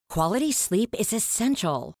Quality sleep is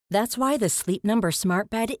essential. That's why the Sleep Number Smart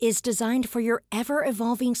Bed is designed for your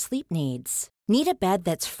ever-evolving sleep needs. Need a bed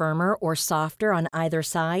that's firmer or softer on either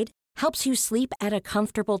side? Helps you sleep at a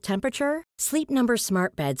comfortable temperature? Sleep Number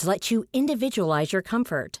Smart Beds let you individualize your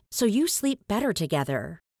comfort, so you sleep better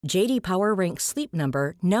together. J.D. Power ranks Sleep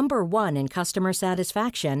Number number 1 in customer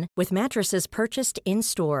satisfaction with mattresses purchased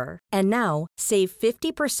in-store. And now, save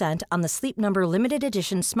 50% on the Sleep Number Limited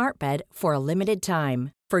Edition Smart Bed for a limited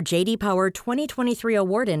time. For J.D. Power 2023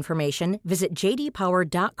 award information, visit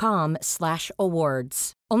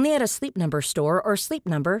jdpower.com/awards. Only at a Sleep Number store or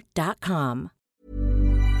sleepnumber.com.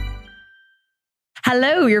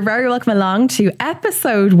 Hello, you're very welcome along to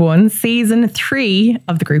episode 1, season 3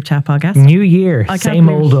 of the Group Chat podcast. New year, same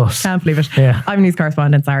old us. Can't believe it. Yeah. I'm news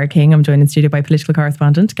correspondent Sarah King. I'm joined in studio by political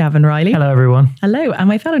correspondent Gavin Riley. Hello, everyone. Hello, and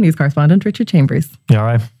my fellow news correspondent Richard Chambers. You all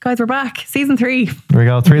right? Guys, we're back. Season 3. Here we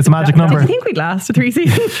go. 3 is a magic number. Did you think we'd last to 3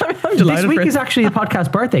 seasons? I'm delighted. This week is actually the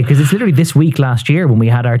podcast birthday because it's literally this week last year when we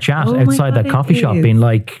had our chat outside that coffee shop being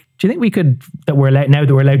like, do you think we could, now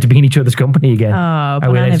that we're allowed to be in each other's company again,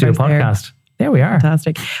 are we allowed to do a podcast? There we are.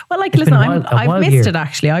 Fantastic. Well, like, listen, I've missed it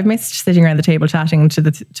actually. I've missed sitting around the table chatting to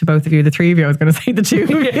both of you, the 3 of you. I was going to say the 2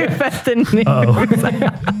 of you about the news.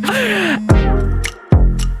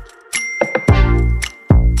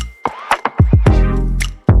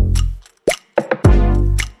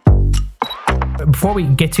 Before we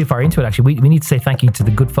get too far into it, actually, we need to say thank you to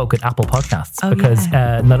the good folk at Apple Podcasts because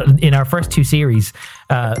in our first 2 series,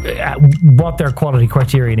 what their quality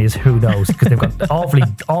criterion is, who knows? Because they've got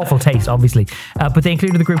awful taste, obviously. But they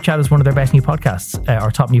included the Group Chat as one of their best new podcasts,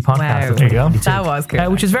 or top new podcasts. Wow. There you go. That was good.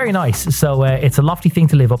 Which is very nice. So it's a lofty thing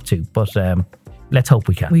to live up to, but let's hope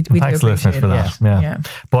we can. We Thanks, listeners, for that. Yeah.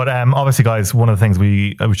 But obviously, guys, one of the things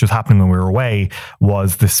which was happening when we were away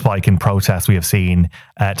was the spike in protests we have seen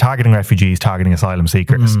targeting refugees, targeting asylum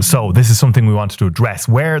seekers. So this is something we wanted to address,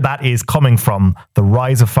 where that is coming from, the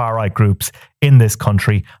rise of far-right groups in this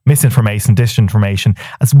country, misinformation, disinformation,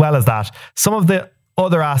 as well as that, some of the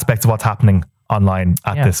other aspects of what's happening online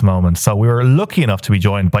at this moment. So we were lucky enough to be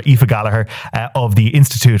joined by Aoife Gallagher of the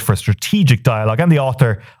Institute for Strategic Dialogue and the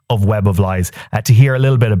author of Web of Lies to hear a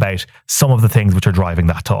little bit about some of the things which are driving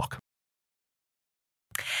that talk.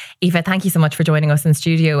 Aoife, thank you so much for joining us in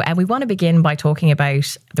studio. And we want to begin by talking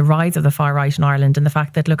about the rise of the far right in Ireland and the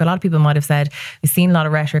fact that, look, a lot of people might have said we've seen a lot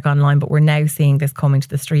of rhetoric online, but we're now seeing this coming to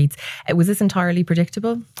the streets. Was this entirely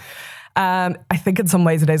predictable? I think in some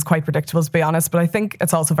ways it is quite predictable, to be honest, but I think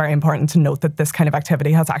it's also very important to note that this kind of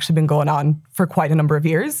activity has actually been going on for quite a number of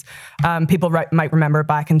years. People might remember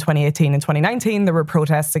back in 2018 and 2019, there were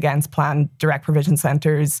protests against planned direct provision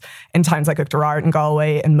centres in towns like Oughterard and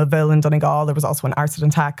Galway, in Moville and Donegal. There was also an arson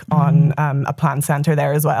attack on a planned centre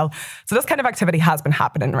there as well. So this kind of activity has been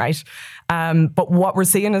happening, right? But what we're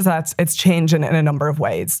seeing is that it's changing in a number of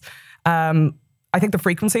ways. I think the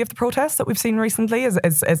frequency of the protests that we've seen recently is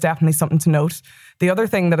definitely something to note. The other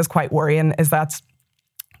thing that is quite worrying is that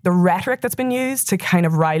the rhetoric that's been used to kind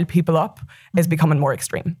of rile people up is becoming more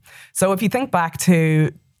extreme. So if you think back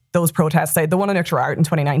to those protests, say the one in Oughterard in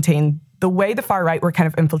 2019, the way the far right were kind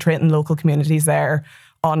of infiltrating local communities there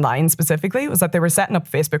online specifically was that they were setting up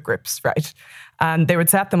Facebook groups, right? And they would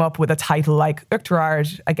set them up with a title like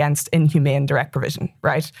Oughterard against inhumane direct provision,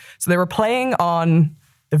 right? So they were playing on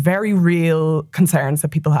the very real concerns that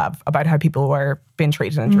people have about how people were being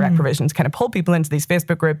treated in direct provision to kind of pull people into these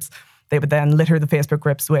Facebook groups. They would then litter the Facebook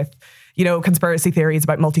groups with, conspiracy theories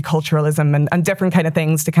about multiculturalism and different kind of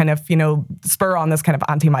things to kind of, spur on this kind of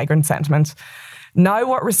anti-migrant sentiment. Now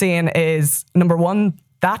what we're seeing is, number one,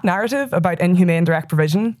 that narrative about inhumane direct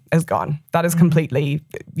provision is gone. That is completely,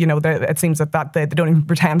 it seems that they don't even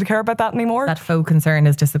pretend to care about that anymore. That faux concern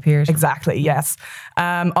has disappeared. Exactly, yes.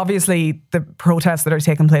 Obviously, the protests that are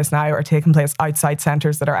taking place now are taking place outside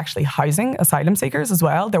centres that are actually housing asylum seekers as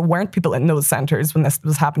well. There weren't people in those centres when this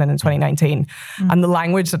was happening in 2019. And the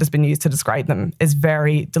language that has been used to describe them is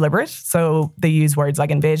very deliberate. So they use words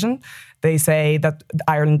like invasion. They say that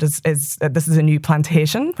Ireland is this is a new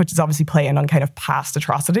plantation, which is obviously playing on kind of past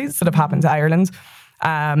atrocities that have happened to Ireland.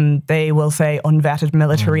 They will say unvetted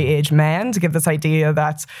military-age men to give this idea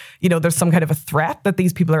that, there's some kind of a threat, that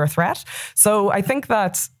these people are a threat. So I think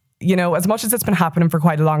that, as much as it's been happening for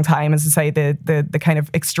quite a long time, as I say, the kind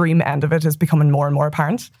of extreme end of it is becoming more and more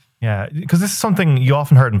apparent. Yeah, because this is something you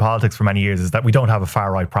often heard in politics for many years, is that we don't have a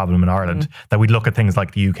far-right problem in Ireland, that we'd look at things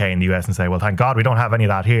like the UK and the US and say, well, thank God we don't have any of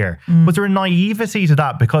that here. Was there a naivety to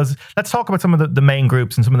that? Because let's talk about some of the main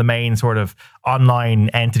groups and some of the main sort of online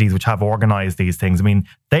entities which have organised these things. I mean,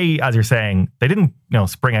 they, as you're saying, they didn't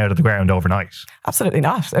spring out of the ground overnight. Absolutely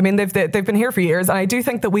not. I mean, they've been here for years, and I do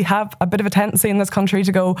think that we have a bit of a tendency in this country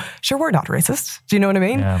to go, sure, we're not racist. Do you know what I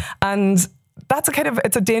mean? Yeah. And that's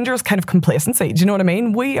it's a dangerous kind of complacency. Do you know what I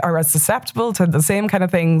mean? We are as susceptible to the same kind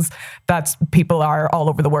of things that people are all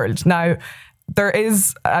over the world. Now, there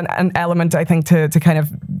is an element, I think, to kind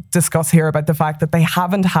of discuss here about the fact that they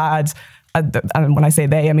haven't had, and when I say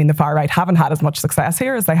they, I mean the far right, haven't had as much success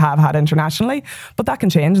here as they have had internationally. But that can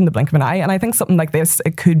change in the blink of an eye. And I think something like this,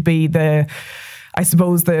 it could be the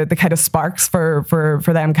kind of sparks for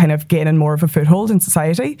them kind of gaining more of a foothold in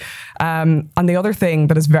society. And the other thing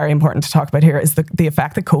that is very important to talk about here is the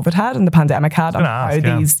effect that COVID had and the pandemic had on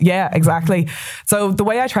how these... Yeah, exactly. So the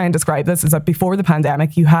way I try and describe this is that before the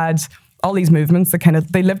pandemic, you had all these movements that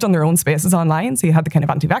they lived on their own spaces online. So you had the kind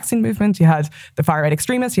of anti-vaccine movement, you had the far-right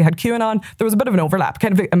extremists, you had QAnon. There was a bit of an overlap.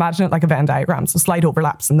 Kind of imagine it like a Venn diagram. So slight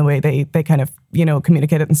overlaps in the way they kind of,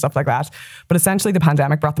 communicate it and stuff like that. But essentially the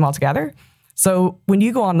pandemic brought them all together. So when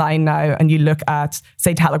you go online now and you look at,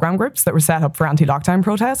 say, Telegram groups that were set up for anti-lockdown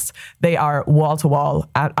protests, they are wall-to-wall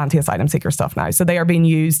anti-asylum seeker stuff now. So they are being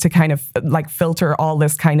used to kind of filter all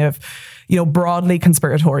this kind of, broadly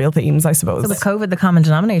conspiratorial themes, I suppose. So was COVID the common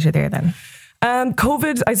denominator there then?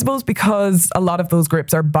 COVID, I suppose, because a lot of those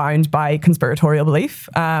groups are bound by conspiratorial belief,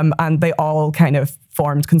 and they all kind of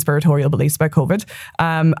formed conspiratorial beliefs about COVID.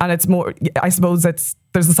 And it's more, I suppose,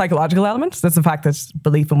 there's a psychological element. That's the fact that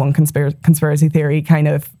belief in one conspiracy theory kind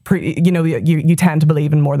of, you tend to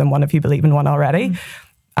believe in more than one if you believe in one already.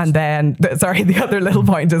 And then, the other little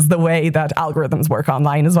point is the way that algorithms work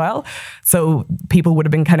online as well. So people would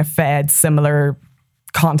have been kind of fed similar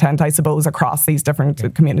content, I suppose, across these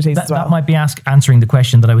different communities as well. That might be answering the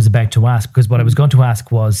question that I was about to ask, because what I was going to ask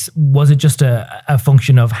was it just a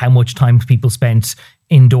function of how much time people spent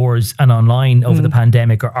indoors and online over the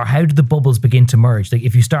pandemic, or how did the bubbles begin to merge? Like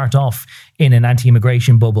if you start off in an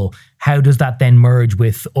anti-immigration bubble, how does that then merge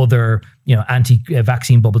with other,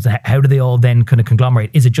 anti-vaccine bubbles? How do they all then kind of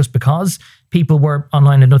conglomerate? Is it just because people were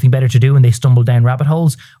online and nothing better to do and they stumbled down rabbit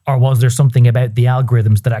holes? Or was there something about the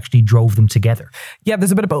algorithms that actually drove them together? Yeah,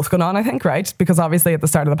 there's a bit of both going on, I think, right? Because obviously at the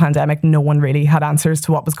start of the pandemic, no one really had answers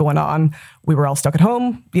to what was going on. We were all stuck at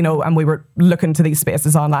home, and we were looking to these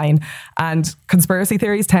spaces online. And conspiracy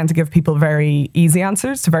theories tend to give people very easy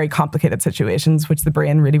answers to very complicated situations, which the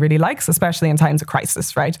brain really, really likes, especially in times of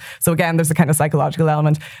crisis, right? So again, there's a kind of psychological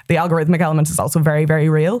element. The algorithmic element is also very, very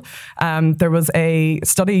real. There was a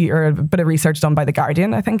study or a bit of research done by The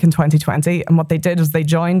Guardian, I think, in 2020. And what they did is they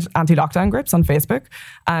joined anti-lockdown groups on Facebook,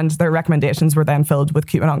 and their recommendations were then filled with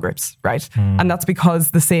QAnon groups, right? And that's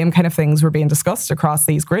because the same kind of things were being discussed across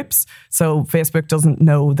these groups. So Facebook doesn't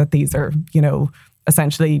know that these are,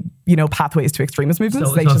 essentially, pathways to extremist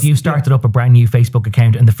movements. So if you started up a brand new Facebook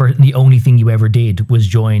account and the only thing you ever did was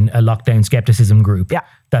join a lockdown skepticism group,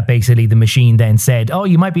 that basically the machine then said, oh,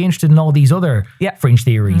 you might be interested in all these other fringe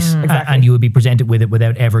theories, exactly. And you would be presented with it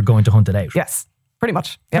without ever going to hunt it out. Yes, pretty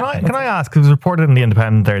much. Yeah. Can I ask, because it was reported in The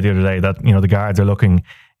Independent there the other day that, the Guards are looking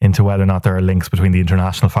into whether or not there are links between the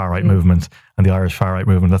international far-right movement and the Irish far-right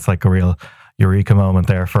movement. That's like a real eureka moment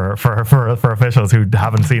there for officials who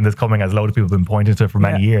haven't seen this coming, as a load of people have been pointing to it for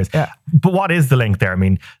many years. Yeah. But what is the link there? I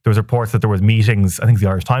mean, there was reports that there was meetings, I think the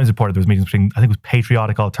Irish Times reported there was meetings between, I think it was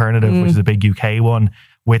Patriotic Alternative, which is a big UK one,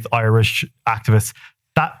 with Irish activists.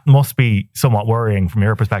 That must be somewhat worrying from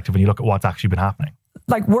your perspective when you look at what's actually been happening.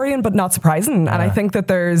 Like worrying, but not surprising. And I think that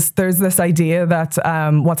there's this idea that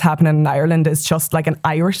what's happening in Ireland is just like an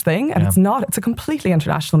Irish thing. And it's not. It's a completely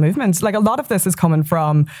international movement. Like a lot of this is coming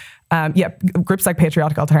from groups like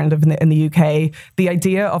Patriotic Alternative in the UK. The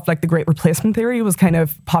idea of like the Great Replacement theory was kind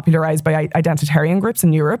of popularized by identitarian groups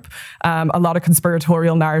in Europe. A lot of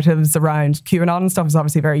conspiratorial narratives around QAnon and stuff is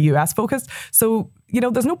obviously very US focused. So,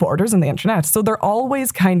 there's no borders on the internet. So they're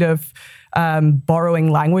always kind of borrowing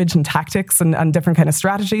language and tactics and different kind of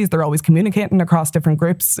strategies. They're always communicating across different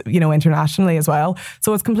groups, internationally as well.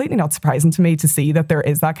 So it's completely not surprising to me to see that there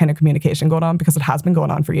is that kind of communication going on, because it has been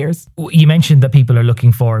going on for years. You mentioned that people are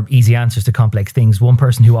looking for easy answers to complex things. One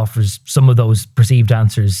person who offers some of those perceived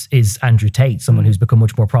answers is Andrew Tate, someone who's become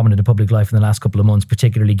much more prominent in public life in the last couple of months,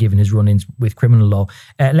 particularly given his run-ins with criminal law.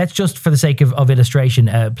 Let's just, for the sake of illustration,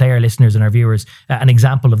 play our listeners and our viewers an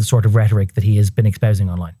example of the sort of rhetoric that he has been espousing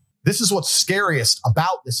online. This is what's scariest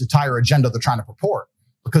about this entire agenda they're trying to purport,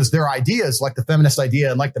 because their ideas, like the feminist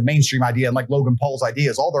idea and like the mainstream idea and like Logan Paul's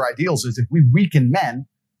ideas, all their ideals is if we weaken men,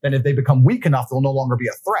 then if they become weak enough, they'll no longer be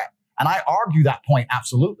a threat. And I argue that point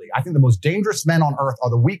absolutely. I think the most dangerous men on earth are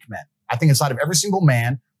the weak men. I think inside of every single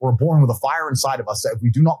man, we're born with a fire inside of us that if we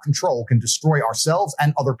do not control, can destroy ourselves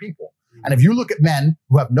and other people. And if you look at men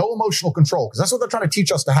who have no emotional control, because that's what they're trying to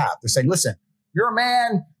teach us to have. They're saying, listen, you're a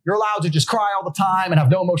man, you're allowed to just cry all the time and have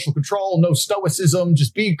no emotional control, no stoicism,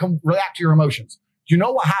 just react to your emotions. Do you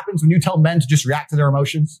know what happens when you tell men to just react to their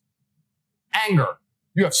emotions? Anger.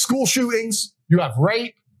 You have school shootings, you have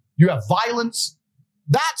rape, you have violence.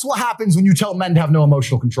 That's what happens when you tell men to have no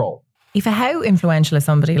emotional control. Aoife, how influential is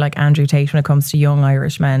somebody like Andrew Tate when it comes to young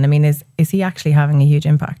Irish men? I mean, is he actually having a huge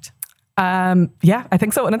impact? Yeah, I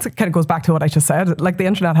think so. And it kind of goes back to what I just said. Like, the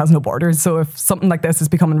internet has no borders. So if something like this is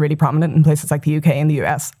becoming really prominent in places like the UK and the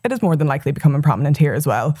US, it is more than likely becoming prominent here as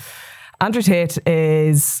well. Andrew Tate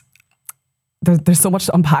is... There's so much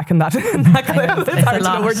to unpack in that clip. It's hard to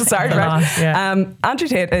know where to start, right? Yeah. Andrew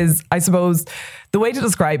Tate is, I suppose, the way to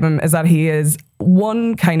describe him is that he is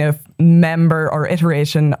one kind of member or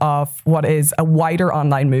iteration of what is a wider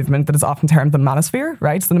online movement that is often termed the manosphere,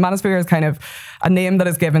 right? So the manosphere is kind of a name that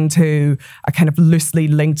is given to a kind of loosely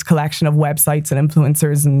linked collection of websites and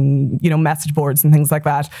influencers and, you know, message boards and things like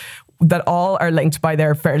that all are linked by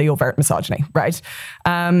their fairly overt misogyny, right?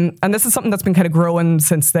 And this is something that's been kind of growing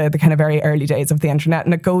since the kind of very early days of the internet.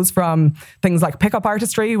 And it goes from things like pickup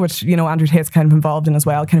artistry, which, you know, Andrew Tate's kind of involved in as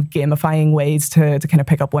well, kind of gamifying ways to kind of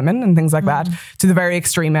pick up women and things like that, to the very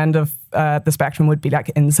extreme end of the spectrum would be like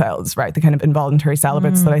incels, right? The kind of involuntary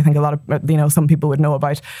celibates that I think a lot of, you know, some people would know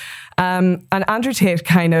about. And Andrew Tate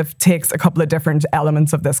kind of takes a couple of different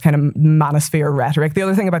elements of this kind of manosphere rhetoric. The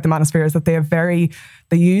other thing about the manosphere is that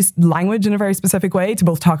they use language in a very specific way to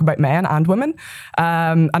both talk about men and women.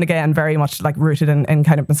 And again, very much like rooted in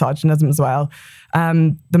kind of misogynism as well.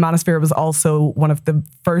 The manosphere was also one of the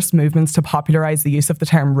first movements to popularize the use of the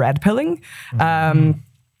term red pilling.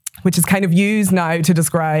 Which is kind of used now to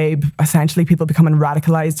describe essentially people becoming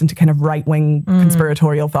radicalized into kind of right-wing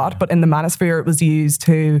conspiratorial thought. But in the manosphere, it was used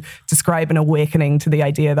to describe an awakening to the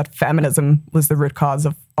idea that feminism was the root cause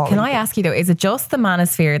of all. Can I ask you though, is it just the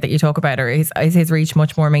manosphere that you talk about, or is his reach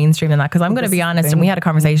much more mainstream than that? Because I'm going to be honest, and we had a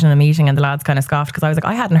conversation in a meeting and the lads kind of scoffed because I was like,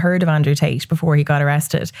 I hadn't heard of Andrew Tate before he got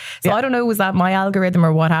arrested. So I don't know, was that my algorithm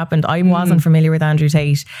or what happened? I wasn't familiar with Andrew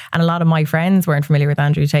Tate, and a lot of my friends weren't familiar with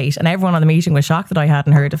Andrew Tate, and everyone on the meeting was shocked that I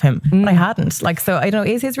hadn't heard of him. But I hadn't. Like, so I don't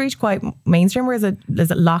know, is his reach quite mainstream, or is it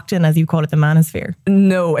locked in, as you call it, the manosphere?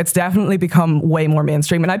 No, it's definitely become way more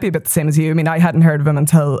mainstream, and I'd be a bit the same as you. I mean, I hadn't heard of him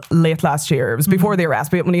until late last year. It was before the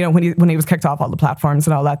arrest, but when he was kicked off all the platforms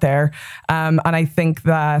and all that there. And I think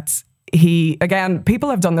that people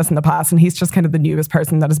have done this in the past, and he's just kind of the newest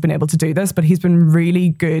person that has been able to do this, but he's been really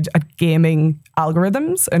good at gaming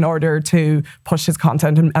algorithms in order to push his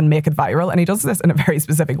content and make it viral. And he does this in a very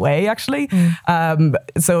specific way, actually.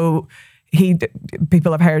 So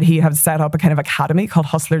people have heard he has set up a kind of academy called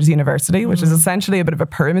Hustlers University, which is essentially a bit of a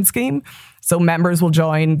pyramid scheme. So members will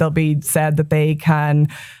join, they'll be said that they can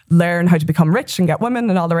learn how to become rich and get women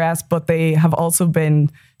and all the rest, but they have also been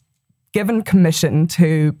given commission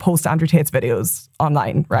to post Andrew Tate's videos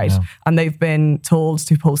online, right? Yeah. And they've been told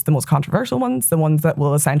to post the most controversial ones, the ones that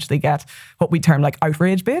will essentially get what we term like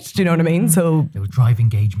outrage bait. Do you know what I mean? So it will drive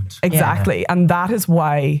engagement. Exactly. Yeah. And that is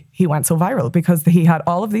why he went so viral, because he had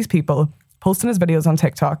all of these people posting his videos on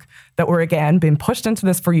TikTok that were, again, being pushed into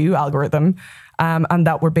this For You algorithm, and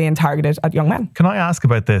that were being targeted at young men. Can I ask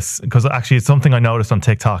about this? Because actually it's something I noticed on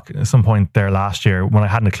TikTok at some point there last year when I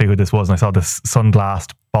hadn't a clue who this was, and I saw this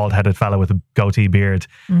sunglassed, bald-headed fella with a goatee beard.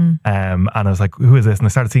 And I was like, who is this? And I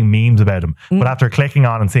started seeing memes about him. But after clicking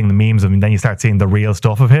on and seeing the memes of him, then you start seeing the real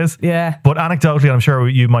stuff of his. Yeah. But anecdotally, I'm sure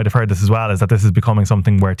you might have heard this as well, is that this is becoming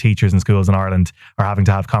something where teachers in schools in Ireland are having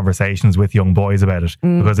to have conversations with young boys about it,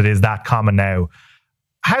 because it is that common now.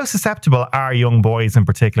 How susceptible are young boys in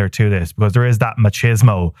particular to this? Because there is that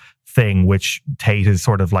machismo thing which Tate is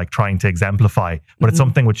sort of like trying to exemplify, but it's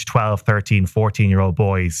something which 12, 13, 14-year-old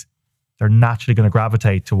boys, they're naturally going to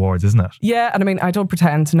gravitate towards, isn't it? Yeah, and I mean, I don't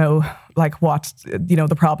pretend to know like what, you know,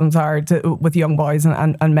 the problems are with young boys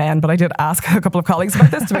and men, but I did ask a couple of colleagues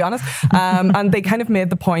about this, to be honest. And they kind of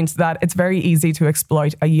made the point that it's very easy to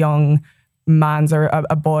exploit a young man's or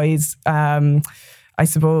a boy's I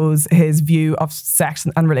suppose, his view of sex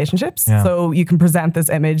and relationships. Yeah. So you can present this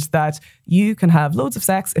image that you can have loads of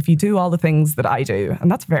sex if you do all the things that I do. And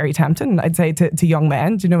that's very tempting, I'd say, to young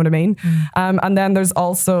men. Do you know what I mean? And then there's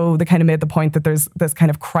also, they kind of made the point that there's this kind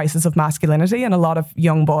of crisis of masculinity, and a lot of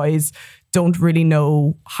young boys don't really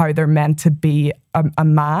know how they're meant to be a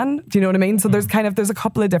man. Do you know what I mean? So there's a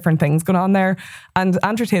couple of different things going on there. And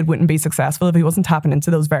Andrew Tate wouldn't be successful if he wasn't tapping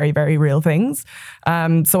into those very, very real things.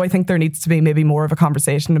 So I think there needs to be maybe more of a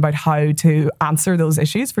conversation about how to answer those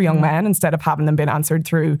issues for young men instead of having them being answered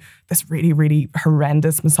through this really, really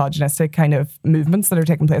horrendous misogynistic kind of movements that are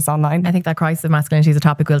taking place online. I think that crisis of masculinity is a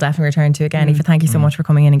topic we'll definitely return to again. Aoife, thank you so much for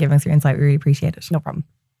coming in and giving us your insight. We really appreciate it. No problem.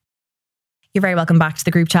 You're very welcome back to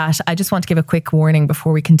the group chat. I just want to give a quick warning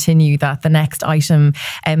before we continue that the next item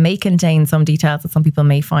may contain some details that some people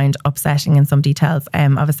may find upsetting and some details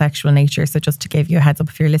of a sexual nature. So just to give you a heads up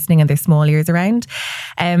if you're listening and there's small ears around.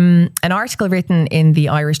 An article written in the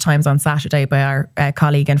Irish Times on Saturday by our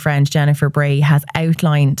colleague and friend Jennifer Bray has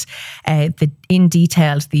outlined in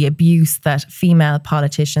detail the abuse that female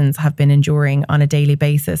politicians have been enduring on a daily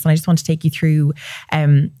basis. And I just want to take you through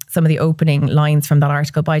some of the opening lines from that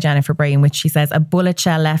article by Jennifer Bray, in which she says, a bullet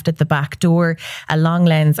shell left at the back door, a long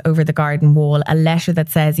lens over the garden wall, a letter that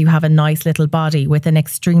says you have a nice little body with an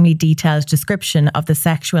extremely detailed description of the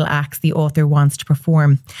sexual acts the author wants to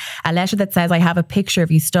perform. A letter that says I have a picture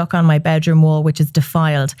of you stuck on my bedroom wall, which is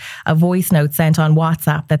defiled. A voice note sent on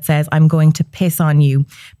WhatsApp that says I'm going to piss on you.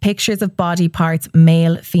 Pictures of body parts,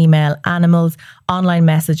 male, female, animals, online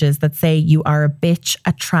messages that say you are a bitch,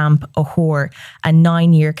 a tramp, a whore, a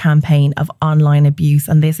 9-year campaign of online abuse.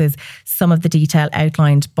 And this is some of the detail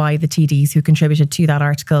outlined by the TDs who contributed to that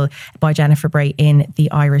article by Jennifer Bray in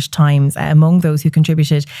the Irish Times. Among those who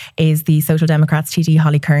contributed is the Social Democrats TD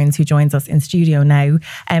Holly Kearns, who joins us in studio now.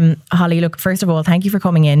 Holly, look, first of all, thank you for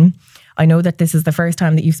coming in. I know that this is the first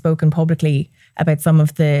time that you've spoken publicly about some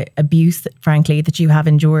of the abuse, frankly, that you have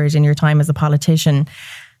endured in your time as a politician.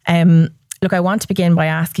 Look, I want to begin by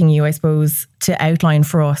asking you, I suppose, to outline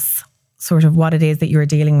for us sort of what it is that you're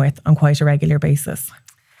dealing with on quite a regular basis.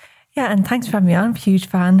 Yeah, and thanks for having me on. I'm a huge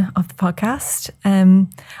fan of the podcast.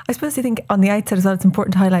 I suppose I think on the outset as well, it's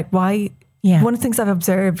important to highlight why. Yeah. One of the things I've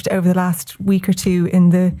observed over the last week or two in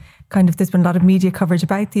the there's been a lot of media coverage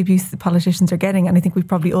about the abuse that politicians are getting. And I think we've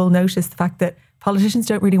probably all noticed the fact that politicians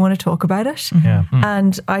don't really want to talk about it. Yeah.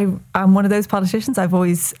 And I'm one of those politicians. I've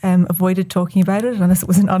always avoided talking about it unless it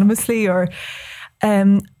was anonymously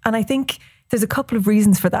and I think there's a couple of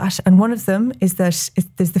reasons for that. And one of them is that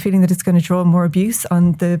there's the feeling that it's going to draw more abuse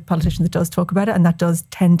on the politician that does talk about it. And that does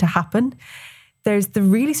tend to happen. There's the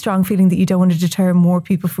really strong feeling that you don't want to deter more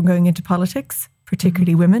people from going into politics,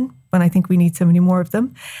 particularly women, when I think we need so many more of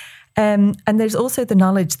them. And there's also the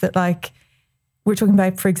knowledge that, like, we're talking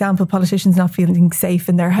about, for example, politicians not feeling safe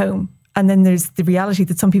in their home. And then there's the reality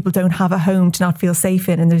that some people don't have a home to not feel safe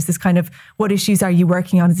in. And there's this kind of, what issues are you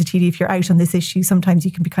working on as a TD? If you're out on this issue, sometimes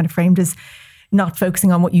you can be kind of framed as not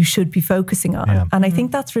focusing on what you should be focusing on. Yeah. And I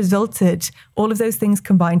think that's resulted, all of those things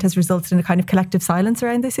combined has resulted in a kind of collective silence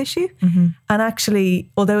around this issue. Mm-hmm. And actually,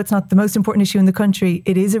 although it's not the most important issue in the country,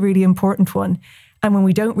 it is a really important one. And when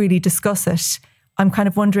we don't really discuss it, I'm kind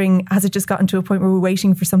of wondering, has it just gotten to a point where we're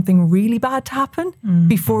waiting for something really bad to happen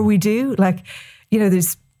before we do? Like,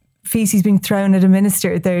 there's feces being thrown at a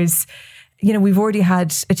minister. There's, we've already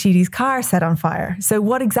had a TD's car set on fire. So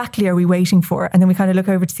what exactly are we waiting for? And then we kind of look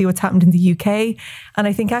over to see what's happened in the UK. And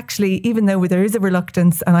I think actually, even though there is a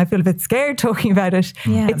reluctance and I feel a bit scared talking about it,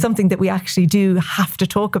 it's something that we actually do have to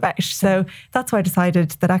talk about. So that's why I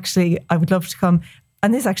decided that actually I would love to come.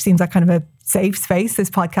 And this actually seems like kind of a safe space. This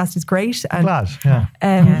podcast is great. And glad,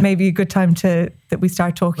 yeah. Maybe a good time that we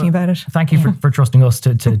start talking about it. Thank you for trusting us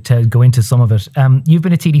to go into some of it. You've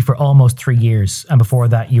been a TD for almost 3 years. And before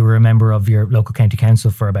that, you were a member of your local county council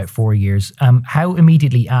for about 4 years. How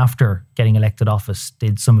immediately after getting elected office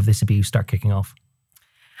did some of this abuse start kicking off?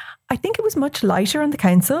 I think it was much lighter on the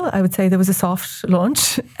council. I would say there was a soft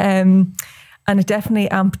launch. And it definitely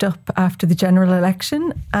amped up after the general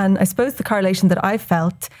election. And I suppose the correlation that I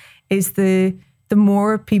felt is the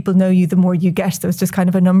more people know you, the more you get. So it's just kind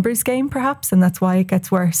of a numbers game, perhaps. And that's why it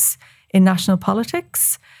gets worse in national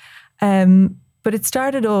politics. But it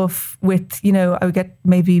started off with, I would get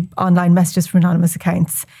maybe online messages from anonymous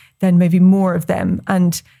accounts, then maybe more of them.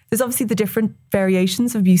 And there's obviously the different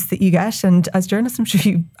variations of abuse that you get. And as journalists, I'm sure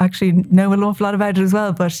you actually know an awful lot about it as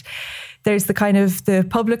well. But there's the kind of the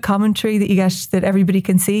public commentary that you get that everybody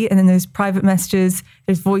can see. And then there's private messages,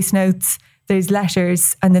 there's voice notes, there's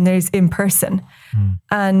letters, and then there's in person.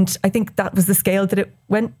 And I think that was the scale that it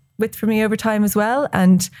went with for me over time as well.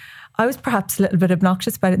 And I was perhaps a little bit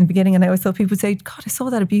obnoxious about it in the beginning. And I always thought people would say, God, I saw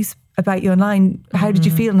that abuse about you online. How did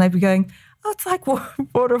you feel? And I'd be going, oh, it's like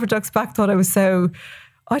water over a duck's back. Thought I was so,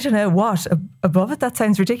 I don't know what, above it. That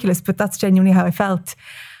sounds ridiculous, but that's genuinely how I felt.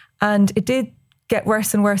 And it did get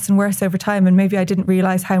worse and worse and worse over time. And maybe I didn't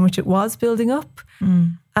realize how much it was building up.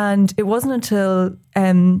 And it wasn't until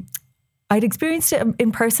I'd experienced it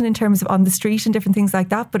in person in terms of on the street and different things like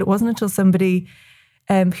that. But it wasn't until somebody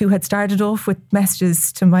who had started off with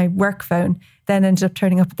messages to my work phone then ended up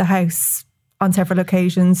turning up at the house on several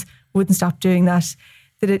occasions, wouldn't stop doing that,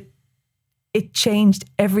 that it changed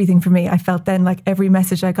everything for me. I felt then like every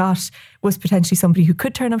message I got was potentially somebody who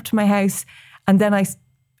could turn up to my house. And then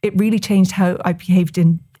it really changed how I behaved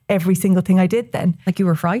in every single thing I did then. Like you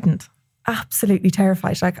were frightened? Absolutely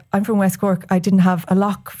terrified. Like I'm from West Cork. I didn't have a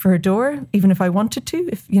lock for a door, even if I wanted to.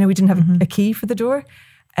 If we didn't have a key for the door.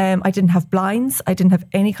 I didn't have blinds. I didn't have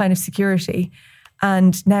any kind of security.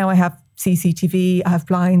 And now I have CCTV, I have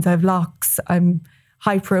blinds, I have locks. I'm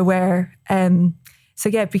hyper aware. So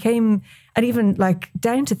yeah, it became, and even like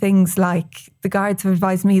down to things like the guards have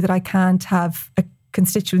advised me that I can't have a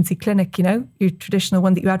constituency clinic, your traditional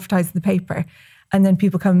one that you advertise in the paper. And then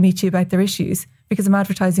people come and meet you about their issues because I'm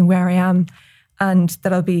advertising where I am and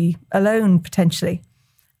that I'll be alone potentially.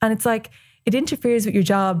 And it's like, it interferes with your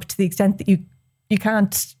job to the extent that you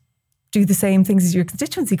can't do the same things as your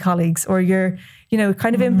constituency colleagues, or it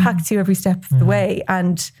kind of impacts you every step of the way.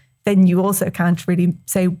 And then you also can't really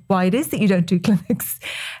say why it is that you don't do clinics.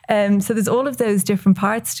 So there's all of those different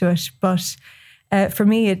parts to it. But for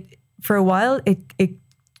me, for a while, it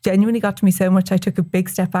genuinely got to me so much. I took a big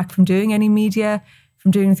step back from doing any media,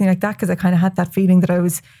 from doing anything like that, because I kind of had that feeling that I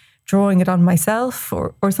was drawing it on myself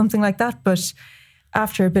or something like that. But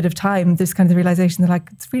after a bit of time, there's kind of the realization that like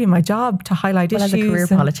it's really my job to highlight issues. As a career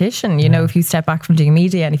politician, if you step back from doing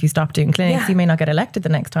media and if you stop doing clinics, you may not get elected the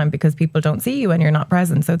next time because people don't see you when you're not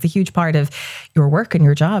present. So it's a huge part of your work and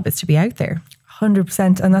your job is to be out there.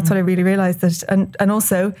 100%. And that's what I really realized, that, and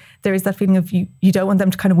also there is that feeling of you don't want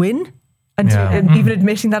them to kind of win. And even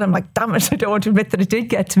admitting that, I'm like, damn it, I don't want to admit that it did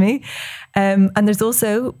get to me. And there's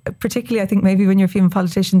also, particularly I think maybe when you're a female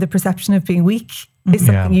politician, the perception of being weak is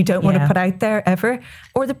something you don't want to put out there ever.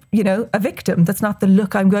 Or a victim. That's not the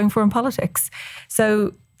look I'm going for in politics.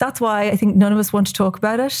 So that's why I think none of us want to talk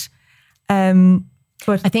about it.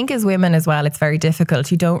 But I think as women as well, it's very difficult.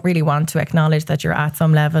 You don't really want to acknowledge that you're at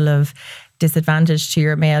some level of disadvantage to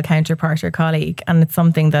your male counterpart or colleague. And it's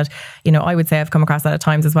something that, I would say I've come across that at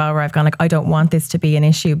times as well, where I've gone like, I don't want this to be an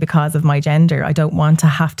issue because of my gender. I don't want to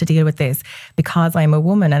have to deal with this because I'm a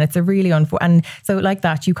woman. And it's a really and so like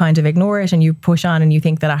that, you kind of ignore it and you push on and you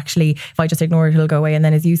think that actually, if I just ignore it, it'll go away. And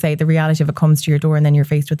then as you say, the reality of it comes to your door and then you're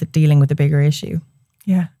faced with dealing with a bigger issue.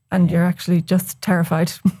 Yeah. And you're actually just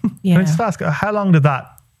terrified. Can I just ask, how long did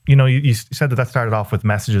that, you said that started off with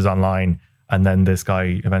messages online and then this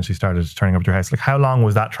guy eventually started turning up at your house. Like how long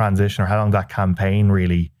was that transition or how long did that campaign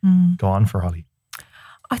really go on for, Holly?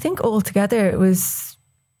 I think altogether it was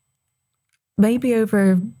maybe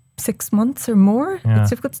over 6 months or more. Yeah. It's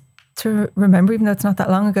difficult to remember, even though it's not that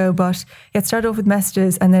long ago, but it started off with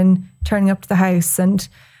messages and then turning up to the house. And,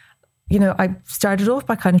 I started off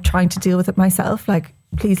by kind of trying to deal with it myself, like,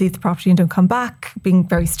 please leave the property and don't come back, being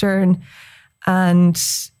very stern. And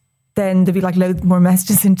then there'd be like loads more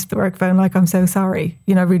messages into the work phone, like, I'm so sorry.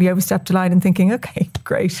 Really overstepped a line and thinking, okay,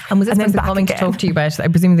 great. And was this person coming to talk to you about, I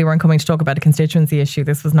presume they weren't coming to talk about a constituency issue.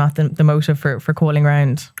 This was not the motive for calling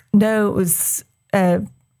round. No, it was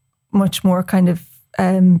much more kind of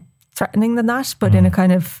threatening than that, but in a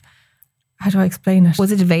kind of, how do I explain it?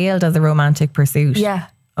 Was it veiled as a romantic pursuit? Yeah.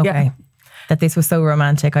 Okay. Yeah. That this was so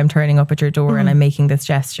romantic, I'm turning up at your door and I'm making this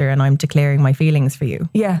gesture and I'm declaring my feelings for you.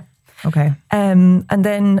 Yeah. Okay. And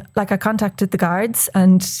then like I contacted the guards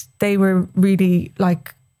and they were really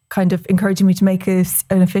like kind of encouraging me to make an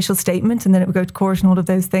official statement and then it would go to court and all of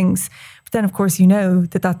those things. But then of course,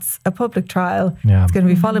 that that's a public trial. Yeah. It's going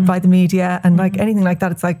to be followed by the media and like anything like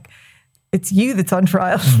that. It's like, it's you that's on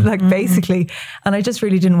trial, like basically. And I just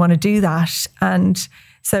really didn't want to do that. And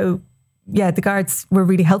so, yeah, the guards were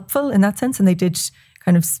really helpful in that sense. And they did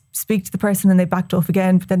kind of speak to the person and they backed off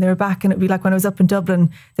again, but then they were back and it'd be like when I was up in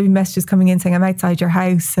Dublin, there'd be messages coming in saying I'm outside your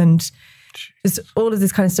house and just all of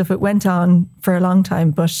this kind of stuff. It went on for a long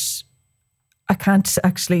time, but I can't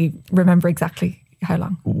actually remember exactly how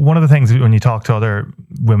long. One of the things when you talk to other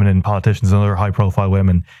women and politicians and other high profile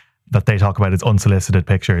women that they talk about is unsolicited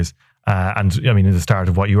pictures. And I mean, at the start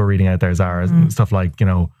of what you were reading out there, Zara, stuff like,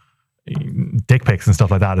 dick pics and stuff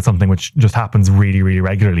like that is something which just happens really, really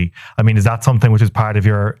regularly. I mean, is that something which is part of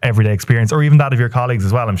your everyday experience or even that of your colleagues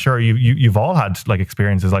as well? I'm sure you've all had like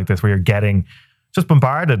experiences like this where you're getting just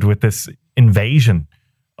bombarded with this invasion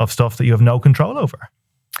of stuff that you have no control over.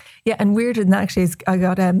 Yeah, and weirder than that actually is I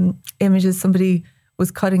got images, somebody was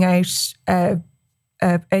cutting out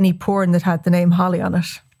any porn that had the name Holly on it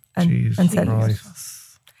and sending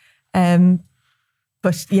it.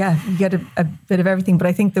 But yeah, you get a bit of everything. But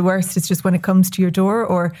I think the worst is just when it comes to your door,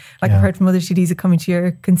 or like I've heard from other TDs, it coming to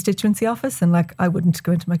your constituency office, and like I wouldn't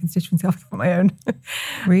go into my constituency office on my own.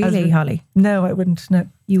 Really, Holly? No, I wouldn't. No,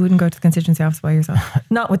 you wouldn't go to the constituency office by yourself?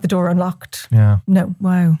 Not with the door unlocked. Yeah. No.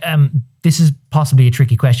 Wow. This is possibly a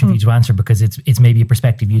tricky question for you to answer, because it's maybe a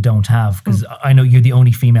perspective you don't have. Because I know you're the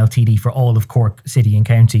only female TD for all of Cork City and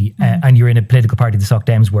County, and you're in a political party, the Soc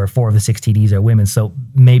Dems, where 4 of the 6 TDs are women. So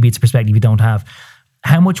maybe it's a perspective you don't have.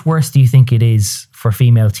 How much worse do you think it is for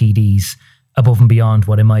female TDs above and beyond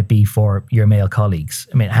what it might be for your male colleagues?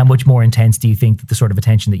 I mean, how much more intense do you think that the sort of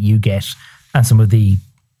attention that you get and some of the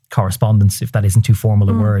correspondence, if that isn't too formal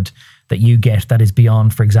a word, that you get that is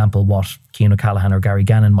beyond, for example, what Cian O'Callaghan or Gary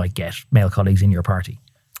Gannon might get, male colleagues in your party?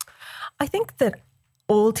 I think that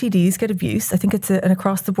all TDs get abuse. I think it's an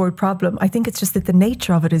across-the-board problem. I think it's just that the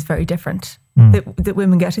nature of it is very different that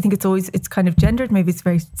women get. I think it's kind of gendered. Maybe it's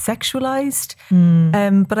very sexualized.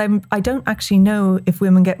 But I don't actually know if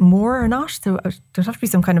women get more or not. So there'd have to be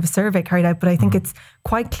some kind of a survey carried out. But I think it's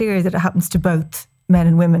quite clear that it happens to both men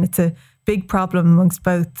and women. It's a big problem amongst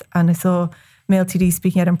both. And I saw male TD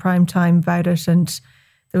speaking out in prime time about it, and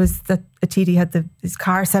there was that a TD had his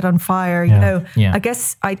car set on fire. You know, I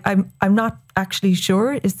guess I'm not actually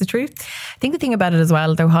sure is the truth. I think the thing about it as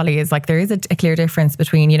well, though, Holly, is like there is a clear difference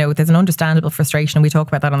between, you know, there's an understandable frustration, and we talk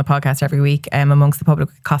about that on the podcast every week, amongst the public,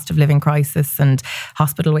 cost of living crisis and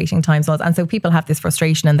hospital waiting times, and so people have this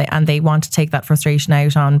frustration, and they want to take that frustration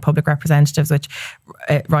out on public representatives, which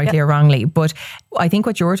rightly or wrongly. But I think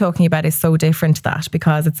what you're talking about is so different to that,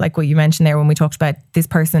 because it's like what you mentioned there when we talked about this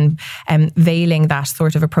person veiling that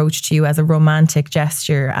sort of approach to you as a romantic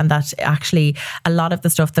gesture, and that actually a lot of the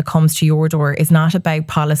stuff that comes to your door is not about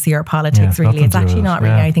policy or politics, really. It's actually not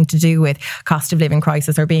really anything to do with cost of living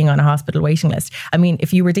crisis or being on a hospital waiting list. I mean,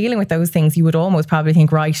 if you were dealing with those things, you would almost probably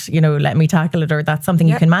think, right, you know, let me tackle it, or that's something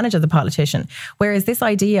you can manage as a politician. Whereas this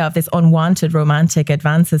idea of this unwanted romantic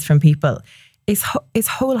advances from people is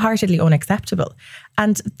wholeheartedly unacceptable.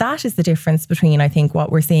 And that is the difference between, I think,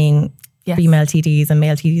 what we're seeing female TDs and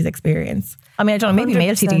male TDs experience. I mean, I don't know, maybe 100%.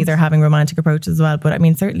 Male TDs are having romantic approaches as well, but I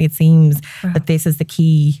mean, certainly it seems that this is the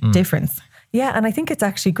key difference. Yeah, and I think it's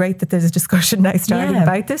actually great that there's a discussion now starting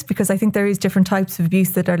about this, because I think there is different types of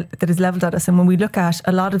abuse that is levelled at us. And when we look at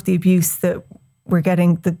a lot of the abuse that we're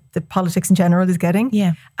getting, the politics in general is getting,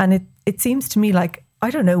 and it seems to me like, I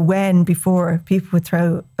don't know when before people would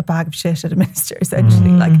throw a bag of shit at a minister, essentially.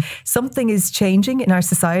 Like something is changing in our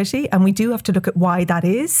society, and we do have to look at why that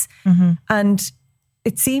is. And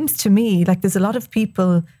it seems to me like there's a lot of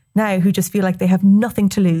people now who just feel like they have nothing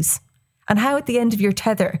to lose. And how at the end of your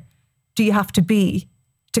tether do you have to be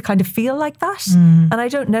to kind of feel like that? And I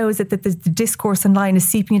don't know, is it that the discourse online is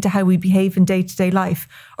seeping into how we behave in day-to-day life?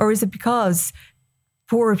 Or is it because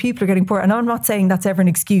poorer people are getting poorer? And I'm not saying that's ever an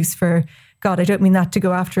excuse for, God, I don't mean that to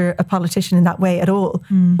go after a politician in that way at all.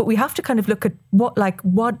 But we have to kind of look at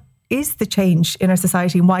what is the change in our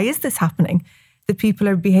society, and why is this happening? That people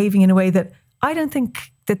are behaving in a way that I don't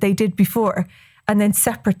think that they did before. And then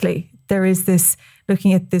separately, there is this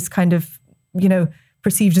looking at this kind of, you know,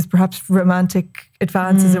 perceived as perhaps romantic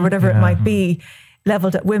advances or whatever it might be,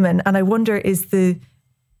 leveled at women. And I wonder,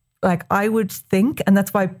 I would think, and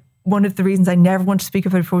that's why one of the reasons I never want to speak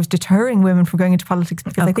about it before was deterring women from going into politics,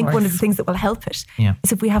 because I think one of the things that will help it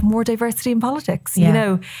is if we have more diversity in politics. You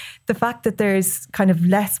know, the fact that there's kind of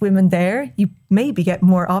less women there, you maybe get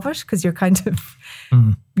more of it because you're kind of,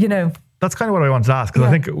 you know. That's kind of what I wanted to ask, because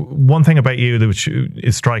I think one thing about you which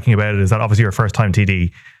is striking about it is that obviously you're a first-time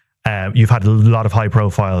TD. You've had a lot of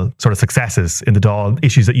high-profile sort of successes in the Dáil,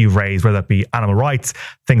 issues that you've raised, whether that be animal rights,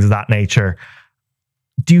 things of that nature.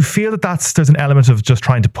 Do you feel that there's an element of just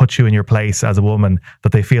trying to put you in your place as a woman,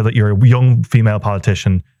 that they feel that you're a young female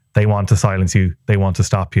politician, they want to silence you, they want to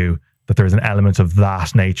stop you, that there's an element of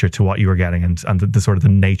that nature to what you were getting and the sort of the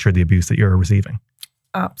nature of the abuse that you're receiving?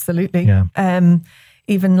 Absolutely. Yeah.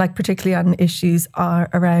 Even like particularly on issues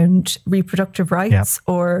around reproductive rights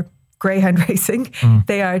or greyhound racing,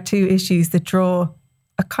 they are two issues that draw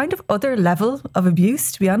a kind of other level of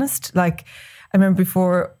abuse, to be honest. Like I remember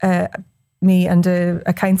before me and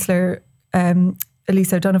a councillor,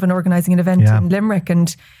 Elisa O'Donovan, organising an event in Limerick,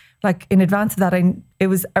 and like in advance of that, it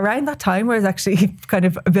was around that time where I was actually kind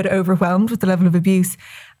of a bit overwhelmed with the level of abuse,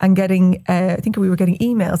 and getting, I think we were getting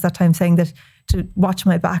emails that time saying that to watch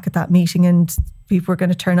my back at that meeting, and people were going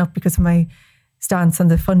to turn up because of my stance on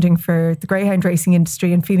the funding for the greyhound racing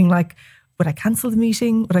industry, and feeling like, would I cancel the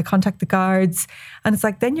meeting? Would I contact the guards? And it's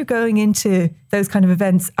like, then you're going into those kind of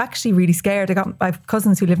events actually really scared. I have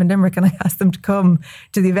cousins who live in Limerick, and I asked them to come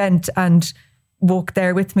to the event and walk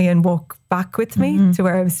there with me and walk back with me to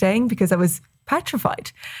where I was staying, because I was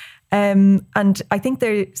petrified. And I think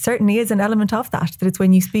there certainly is an element of that it's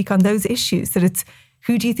when you speak on those issues, that it's,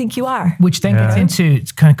 who do you think you are? Which then gets into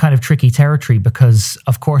kind of tricky territory, because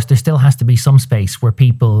of course there still has to be some space where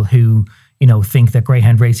people who, think that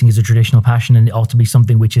greyhound racing is a traditional passion and it ought to be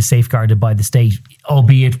something which is safeguarded by the state,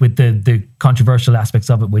 albeit with the controversial aspects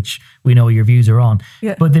of it, which we know your views are on.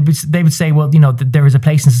 Yeah. But they would say, well, there is a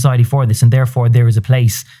place in society for this, and therefore there is a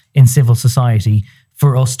place in civil society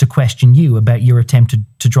for us to question you about your attempt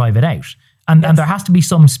to drive it out. And there has to be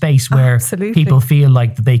some space where people feel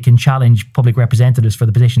like that they can challenge public representatives for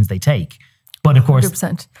the positions they take. But of course,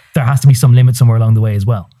 100%. There has to be some limit somewhere along the way as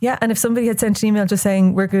well. Yeah, and if somebody had sent an email just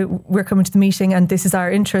saying, we're coming to the meeting and this is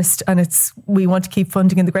our interest and we want to keep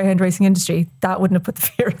funding in the greyhound racing industry, that wouldn't have put the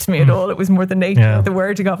fear into me at all. It was more the nature of the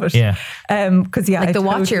wording of it. Yeah. Because like the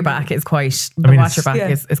watch your back is quite,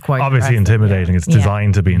 is quite obviously intimidating. It's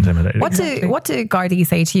designed to be intimidating. What do Gardaí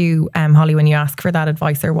say to you, Holly, when you ask for that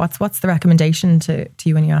advice, or what's the recommendation to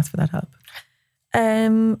you when you ask for that help?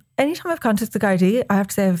 Anytime I've contacted the Gardaí, I have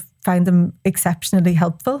to say I've found them exceptionally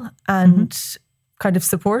helpful and kind of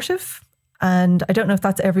supportive. And I don't know if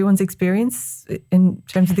that's everyone's experience in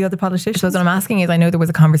terms of the other politicians. So what I'm asking is, I know there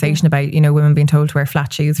was a conversation about, women being told to wear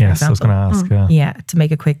flat shoes, for example. Yes, I was going to ask, Yeah, to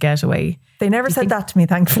make a quick getaway. They never said that to me,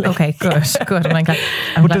 thankfully. Okay, good.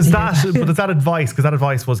 But does that advice, because that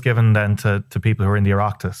advice was given then to people who are in the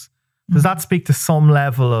Oireachtas, does that speak to some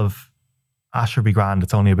level of, should be grand,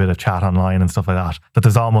 it's only a bit of chat online and stuff like that, that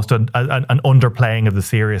there's almost an underplaying of the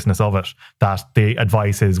seriousness of it, that the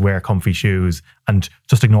advice is wear comfy shoes and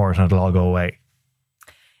just ignore it and it'll all go away?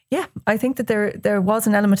 Yeah, I think that there was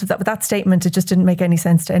an element of that. With that statement, it just didn't make any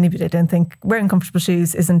sense to anybody. I didn't think wearing comfortable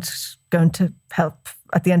shoes isn't going to help.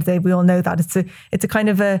 At the end of the day, we all know that. It's a kind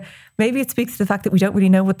of maybe it speaks to the fact that we don't really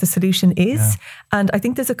know what the solution is. Yeah. And I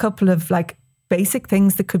think there's a couple of basic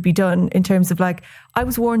things that could be done in terms of I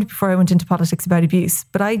was warned before I went into politics about abuse,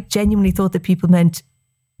 but I genuinely thought that people meant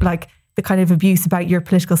the kind of abuse about your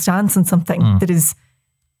political stance on something that is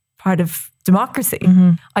part of democracy.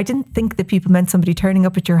 Mm-hmm. I didn't think that people meant somebody turning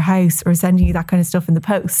up at your house or sending you that kind of stuff in the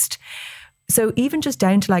post. So even just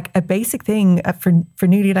down to a basic thing for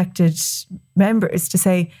newly elected members to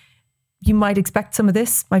say, you might expect some of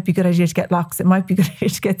this, might be a good idea to get locks, it might be a good idea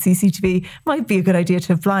to get CCTV, might be a good idea to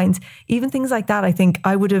have blinds. Even things like that, I think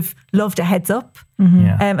I would have loved a heads up. Mm-hmm.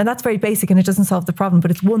 Yeah. And that's very basic and it doesn't solve the problem,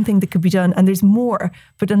 but it's one thing that could be done and there's more.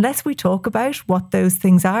 But unless we talk about what those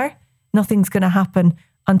things are, nothing's going to happen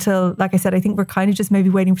until, like I said, I think we're kind of just maybe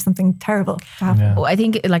waiting for something terrible to happen. Yeah. Well, I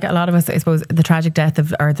think a lot of us, I suppose, the tragic death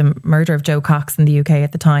or the murder of Joe Cox in the UK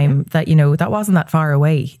at the time, that, that wasn't that far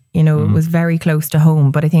away. It was very close to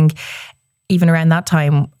home. But I think even around that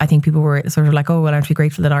time, I think people were sort of oh, well, aren't we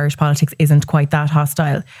grateful that Irish politics isn't quite that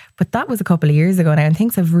hostile? But that was a couple of years ago now, and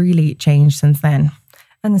things have really changed since then.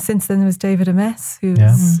 And since then, there was David Amess, who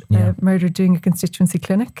was murdered doing a constituency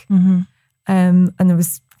clinic. Mm-hmm. And there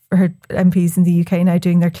was her MPs in the UK now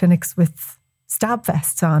doing their clinics with stab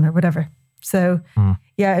vests on or whatever. So,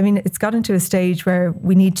 yeah, I mean, it's gotten to a stage where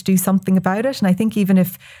we need to do something about it. And I think even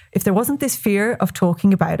if there wasn't this fear of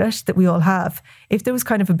talking about it that we all have, if there was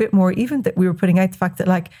kind of a bit more, even that we were putting out the fact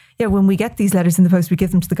that when we get these letters in the post, we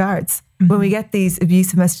give them to the guards. Mm-hmm. When we get these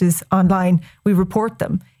abusive messages online, we report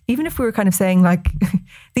them. Even if we were kind of saying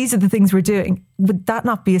these are the things we're doing, would that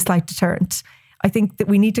not be a slight deterrent? I think that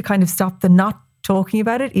we need to kind of stop the not talking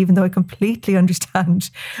about it, even though I completely understand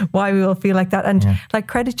why we all feel like that. And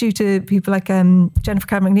credit due to people like Jennifer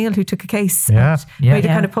Cameron McNeill, who took a case and made a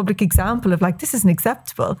kind of public example of this isn't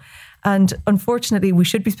acceptable. And unfortunately, we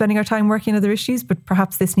should be spending our time working on other issues, but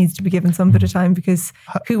perhaps this needs to be given some bit of time, because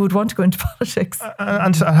who would want to go into politics?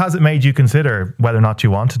 And has it made you consider whether or not you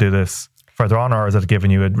want to do this further on, or has it given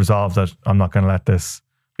you a resolve that I'm not going to let this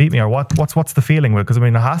beat me? Or what's the feeling? Because I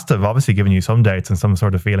mean, it has to have obviously given you some dates and some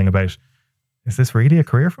sort of feeling about, is this really a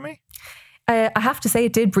career for me? I have to say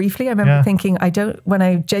it did briefly. I remember thinking when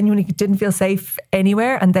I genuinely didn't feel safe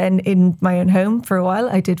anywhere, and then in my own home for a while,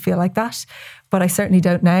 I did feel like that. But I certainly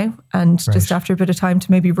don't now. And just after a bit of time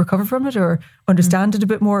to maybe recover from it or understand it a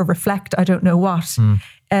bit more, reflect, I don't know what.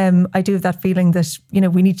 I do have that feeling that,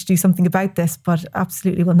 we need to do something about this, but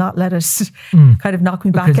absolutely will not let it kind of knock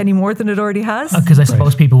me back any more than it already has. Because I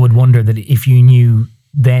suppose people would wonder that if you knew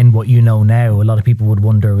then what you know now, a lot of people would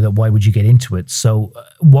wonder that why would you get into it? So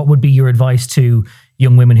what would be your advice to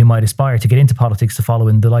young women who might aspire to get into politics, to follow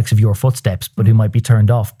in the likes of your footsteps, but who might be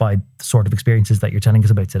turned off by the sort of experiences that you're telling us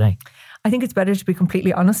about today? I think it's better to be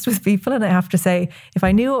completely honest with people. And I have to say, if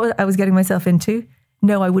I knew what I was getting myself into,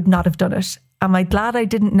 no, I would not have done it. Am I glad I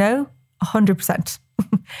didn't know? 100%.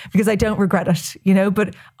 Because I don't regret it,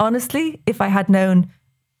 But honestly, if I had known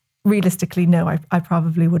realistically, no, I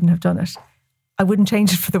probably wouldn't have done it. I wouldn't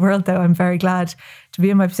change it for the world, though. I'm very glad to be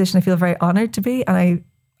in my position. I feel very honoured to be, and I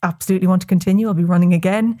absolutely want to continue. I'll be running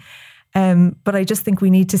again. But I just think we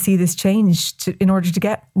need to see this change in order to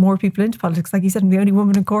get more people into politics. Like you said, I'm the only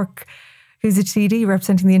woman in Cork who's a TD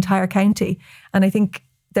representing the entire county. And I think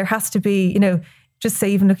there has to be, just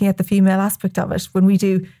say even looking at the female aspect of it, when we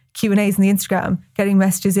do Q&As on the Instagram, getting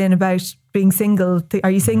messages in about being single,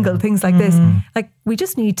 are you single, things like this. Like we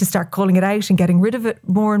just need to start calling it out and getting rid of it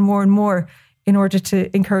more and more and more in order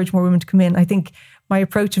to encourage more women to come in. I think my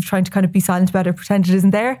approach of trying to kind of be silent about it, pretend it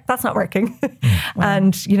isn't there, that's not working.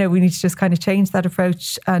 And, we need to just kind of change that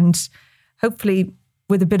approach. And hopefully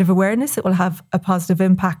with a bit of awareness, it will have a positive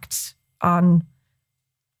impact on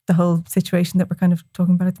the whole situation that we're kind of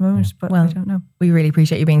talking about at the moment. But I don't know. We really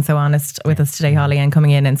appreciate you being so honest with us today, Holly, and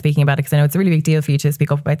coming in and speaking about it, because I know it's a really big deal for you to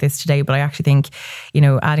speak up about this today. But I actually think,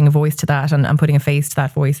 adding a voice to that and putting a face to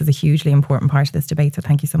that voice is a hugely important part of this debate. So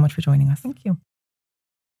thank you so much for joining us. Thank you.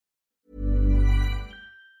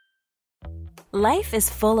 Life is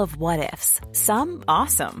full of what-ifs. Some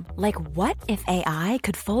awesome, like what if AI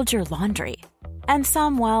could fold your laundry? And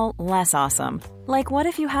some, well, less awesome, like what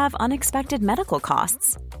if you have unexpected medical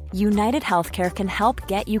costs? United Healthcare can help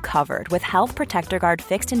get you covered with Health Protector Guard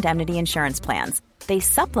fixed indemnity insurance plans. They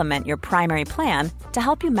supplement your primary plan to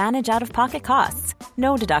help you manage out-of-pocket costs.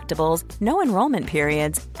 No deductibles, no enrollment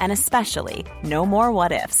periods, and especially no more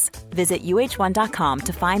what-ifs. Visit uh1.com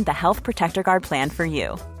to find the Health Protector Guard plan for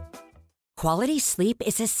you. Quality sleep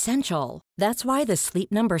is essential. That's why the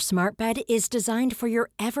Sleep Number Smart Bed is designed for your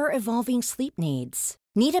ever-evolving sleep needs.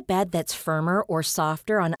 Need a bed that's firmer or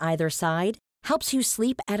softer on either side? Helps you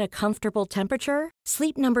sleep at a comfortable temperature?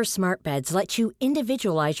 Sleep Number Smart Beds let you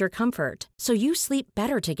individualize your comfort, so you sleep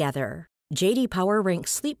better together. J.D. Power ranks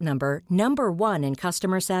Sleep Number #1 in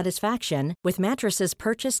customer satisfaction with mattresses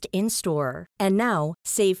purchased in-store. And now,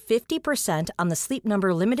 save 50% on the Sleep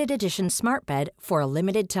Number Limited Edition Smart Bed for a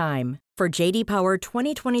limited time. For J.D. Power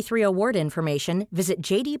 2023 award information, visit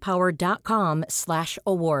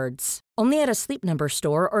jdpower.com/awards. Only at a Sleep Number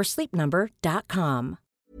store or sleepnumber.com.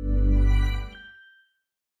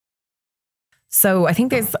 So I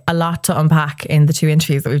think there's a lot to unpack in the two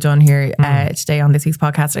interviews that we've done here today on this week's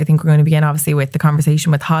podcast. I think we're going to begin obviously with the conversation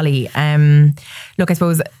with Holly. Look, I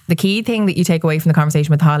suppose the key thing that you take away from the conversation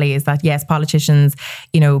with Holly is that yes, politicians,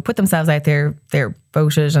 put themselves out there, they're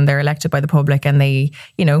voted and they're elected by the public, and they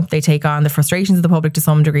take on the frustrations of the public to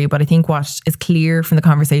some degree. But I think what is clear from the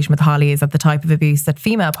conversation with Holly is that the type of abuse that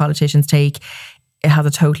female politicians take, it has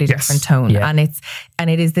a totally different tone. Yeah. And it's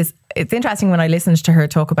interesting when I listened to her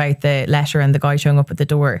talk about the letter and the guy showing up at the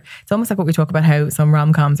door. It's almost like what we talk about, how some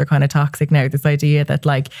rom-coms are kind of toxic now. This idea that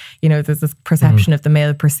there's this perception of the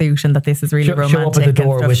male pursuit and that this is really romantic. Show up at the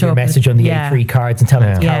door with your message on the A3 cards and tell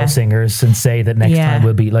them to carol singers and say that next time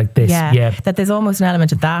will be like this. Yeah. That there's almost an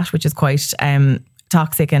element of that, which is quite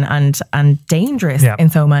toxic and dangerous in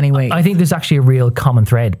so many ways. I think there's actually a real common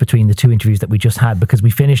thread between the two interviews that we just had, because we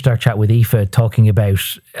finished our chat with Aoife talking about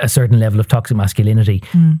a certain level of toxic masculinity.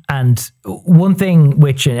 And one thing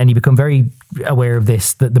which, and you become very aware of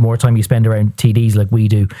this, that the more time you spend around TDs like we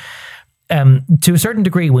do, to a certain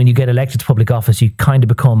degree, when you get elected to public office, you kind of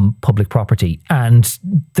become public property. And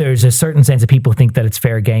there's a certain sense of people think that it's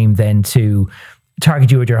fair game then to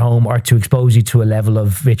target you at your home or to expose you to a level of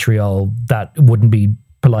vitriol that wouldn't be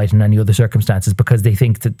polite in any other circumstances, because they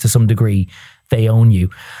think that to some degree they own you.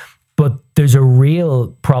 But there's a real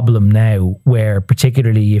problem now where,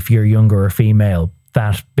 particularly if you're younger or female,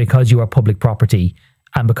 that because you are public property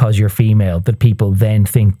and because you're female, that people then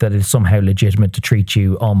think that it's somehow legitimate to treat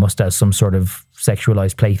you almost as some sort of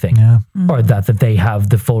sexualized plaything, or that they have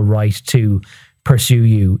the full right to pursue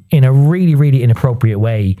you in a really, really inappropriate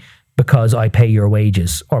way because I pay your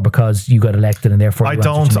wages, or because you got elected and therefore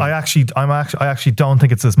I actually don't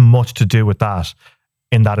think it's as much to do with that,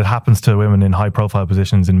 in that it happens to women in high profile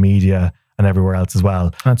positions in media and everywhere else as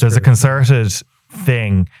well. There's a concerted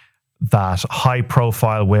thing that high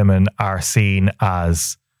profile women are seen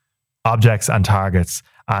as objects and targets.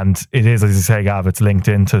 And it is, as you say, Gav, it's linked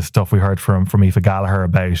into stuff we heard from Aoife Gallagher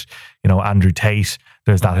about, Andrew Tate.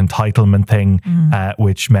 There's that entitlement thing,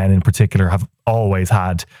 which men in particular have always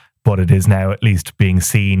had, but it is now at least being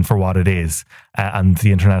seen for what it is. And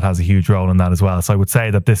the internet has a huge role in that as well. So I would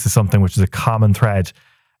say that this is something which is a common thread.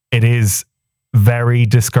 It is very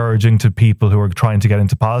discouraging to people who are trying to get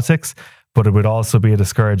into politics, but it would also be a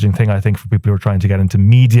discouraging thing, I think, for people who are trying to get into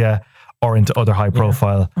media or into other high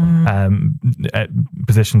profile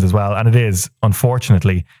positions as well. And it is,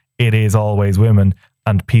 unfortunately, it is always women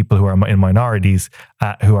and people who are in minorities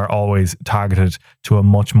who are always targeted to a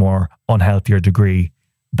much more unhealthier degree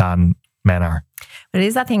than men are. But it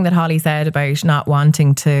is that thing that Holly said about not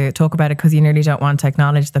wanting to talk about it because you nearly don't want to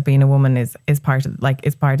acknowledge that being a woman is part of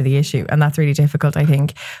the issue. And that's really difficult, I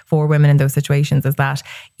think, for women in those situations, is that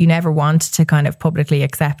you never want to kind of publicly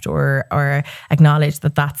accept or acknowledge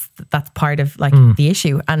that that's part of like the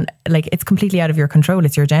issue. And like, it's completely out of your control.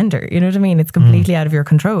 It's your gender. You know what I mean? It's completely out of your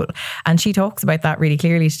control. And she talks about that really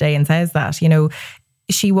clearly today and says that, you know,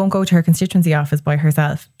 she won't go to her constituency office by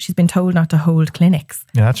herself. She's been told not to hold clinics.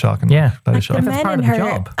 Yeah, that's shocking. Yeah, that is shocking. That's part of the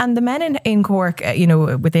job. And the men in Cork, you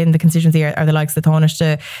know, within the constituency are the likes of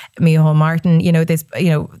Taoiseach, Micheál Martin. You know, these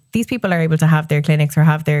people are able to have their clinics or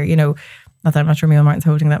have their, you know, not that I'm not sure Micheál Martin's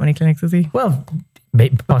holding that many clinics, is he? Well,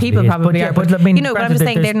 people probably are. But I mean, you know, but I'm just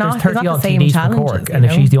saying they're not the same challenges. Cork, and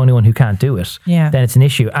if she's the only one who can't do it, then it's an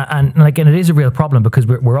issue. And it is a real problem because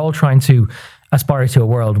we're all trying to aspire to a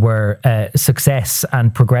world where success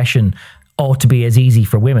and progression ought to be as easy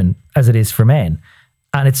for women as it is for men.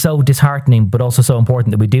 And it's so disheartening, but also so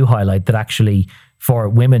important that we do highlight that actually for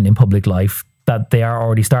women in public life, that they are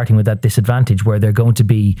already starting with that disadvantage where they're going to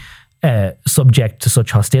be subject to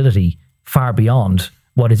such hostility far beyond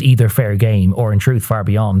what is either fair game or in truth far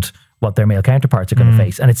beyond what their male counterparts are going to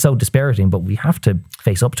face. And it's so dispiriting, but we have to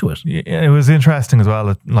face up to it. Yeah, it was interesting as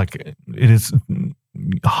well. Like, it is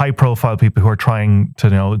high profile people who are trying to,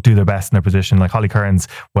 you know, do their best in their position. Like Holly Cairns,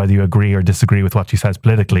 whether you agree or disagree with what she says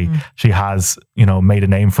politically, she has, you know, made a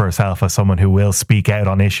name for herself as someone who will speak out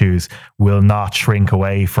on issues, will not shrink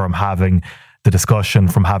away from having the discussion,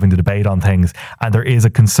 from having the debate on things. And there is a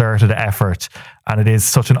concerted effort, and it is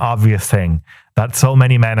such an obvious thing that so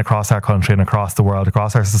many men across our country and across the world,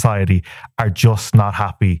 across our society, are just not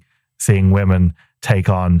happy seeing women take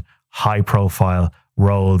on high profile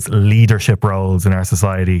roles, leadership roles in our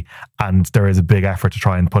society. And there is a big effort to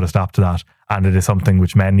try and put a stop to that. And it is something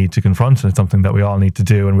which men need to confront, and it's something that we all need to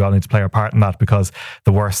do, and we all need to play our part in that, because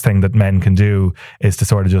the worst thing that men can do is to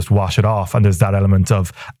sort of just wash it off. And there's that element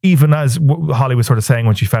of, even as Holly was sort of saying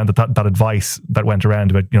when she found that advice that went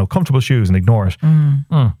around about, you know, comfortable shoes and ignore it.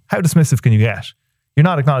 How dismissive can you get? You're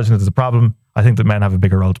not acknowledging that there's a problem. I think that men have a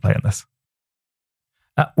bigger role to play in this.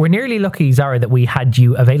 We're nearly lucky, Zara, that we had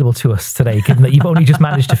you available to us today, given that you've only just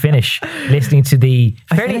managed to finish listening to the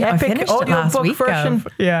fairly epic audiobook version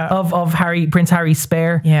of Prince Harry's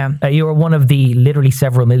Spare. Yeah. You were one of the literally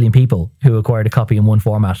several million people who acquired a copy in one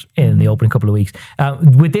format in the opening couple of weeks.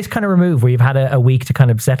 With this kind of remove, where you've had a week to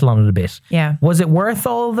kind of settle on it a bit, was it worth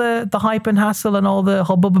all the hype and hassle and all the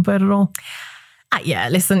hubbub about it all? Yeah,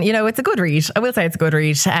 listen, you know, it's a good read. I will say it's a good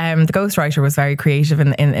read. The ghostwriter was very creative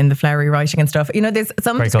in the flowery writing and stuff. You know, there's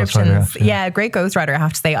some descriptions. Great ghostwriter, I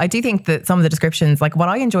have to say. I do think that some of the descriptions, like what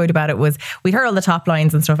I enjoyed about it was, we heard all the top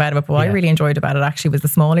lines and stuff out of it, but what I really enjoyed about it actually was the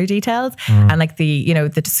smaller details and like the, you know,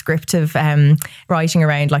 the descriptive writing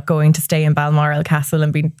around like going to stay in Balmoral Castle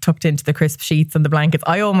and being tucked into the crisp sheets and the blankets.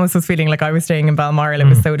 I almost was feeling like I was staying in Balmoral. It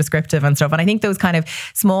was so descriptive and stuff. And I think those kind of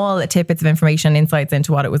small tidbits of information, insights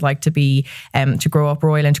into what it was like to be to grow up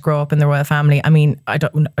royal and to grow up in the royal family. I mean,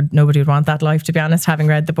 nobody would want that life, to be honest. Having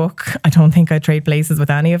read the book, I don't think I'd trade places with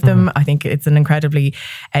any of them. I think it's an incredibly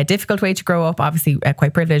difficult way to grow up. Obviously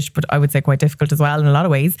quite privileged, but I would say quite difficult as well in a lot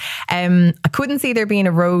of ways. I couldn't see there being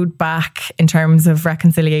a road back in terms of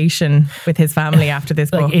reconciliation with his family after this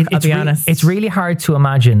book, I'll be honest. It's really hard to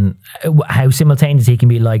imagine how simultaneously he can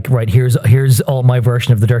be like, right, here's all my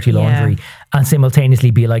version of the dirty laundry, and simultaneously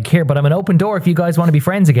be like, here, but I'm an open door if you guys want to be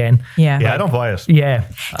friends again. I don't buy it. Yeah.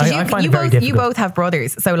 I find it very difficult. You both have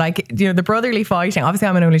brothers, so like, you know, the brotherly fighting. Obviously,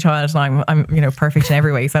 I'm an only child, and I'm you know, perfect in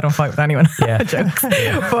every way, so I don't fight with anyone. Jokes.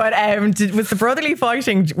 But was the brotherly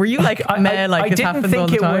fighting? Were you like meh? Like, I didn't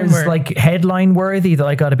think it was like headline worthy that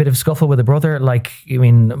I got a bit of scuffle with a brother. Like, I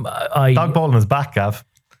mean, dog ball in his back, Gav.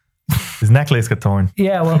 His necklace got torn.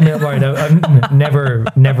 Yeah, well, I've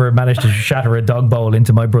never managed to shatter a dog bowl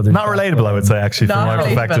into my brother's. Not relatable, I would say, actually, from my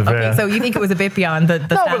perspective. Okay, so you think it was a bit beyond the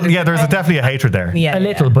standards? Yeah, there's definitely a hatred there. Yeah, a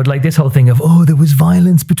little, but like this whole thing of, there was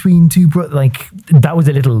violence between two brothers, like that was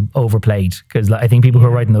a little overplayed, because like, I think people who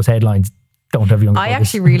are writing those headlines don't have younger brothers. I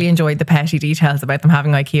actually really enjoyed the petty details about them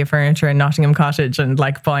having IKEA furniture in Nottingham Cottage and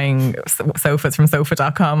like buying sofas from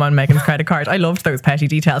sofa.com on Meghan's credit card. I loved those petty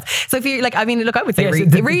details. So if you like, I mean, look, I would say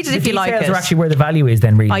read it if you like it. The details are actually where the value is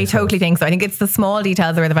then, really. I totally think so. I think it's the small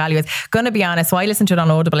details where the value is. Gonna be honest, so I listened to it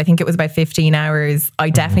on Audible. I think it was about 15 hours. I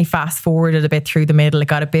definitely fast forwarded a bit through the middle. It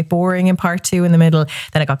got a bit boring in part 2 in the middle.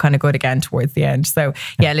 Then it got kind of good again towards the end. So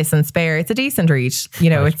yeah, listen, Spare, it's a decent read. You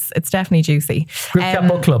know, it's definitely juicy. Group Chat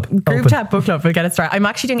Book Club. Group Chat Book book club. We'll get it started. I'm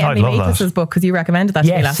actually doing Emily Maitlis's book because you recommended that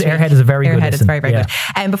to me last week. Airhead is a very good listen. It's very, very good.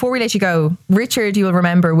 And before we let you go, Richard, you will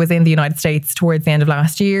remember, was in the United States towards the end of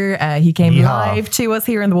last year. He came live to us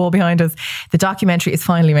here on the wall behind us. The documentary is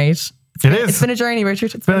finally made. It's been a journey,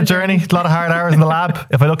 Richard. It's been a journey. A lot of hard hours in the lab.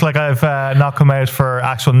 If I look like I've not come out for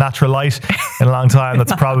actual natural light in a long time,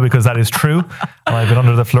 that's probably because that is true. And I've been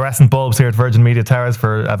under the fluorescent bulbs here at Virgin Media Towers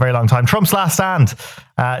for a very long time. Trump's Last Stand,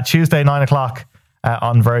 Tuesday, 9:00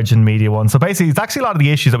 on Virgin Media One. So basically, it's actually a lot of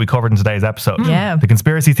the issues that we covered in today's episode. Yeah. The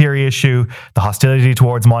conspiracy theory issue, the hostility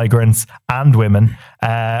towards migrants and women,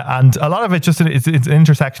 and a lot of it just it's an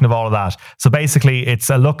intersection of all of that. So basically,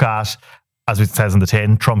 it's a look at, as it says in the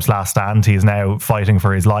tin, Trump's last stand. He is now fighting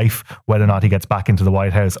for his life, whether or not he gets back into the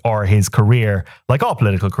White House, or his career, like all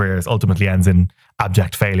political careers, ultimately ends in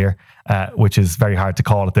abject failure, which is very hard to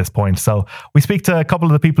call at this point. So we speak to a couple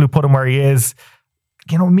of the people who put him where he is,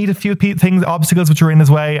 meet a few things, obstacles which are in his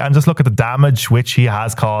way, and just look at the damage which he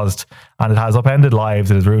has caused. And it has upended lives,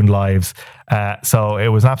 it has ruined lives. So it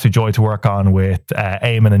was an absolute joy to work on with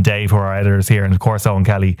Eamon and Dave, who are our editors here, and of course Owen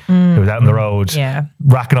Kelly, who was out on the road,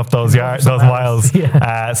 racking up those miles. It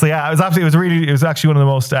was actually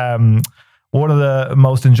one of the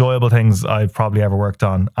most enjoyable things I've probably ever worked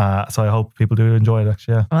on. So I hope people do enjoy it,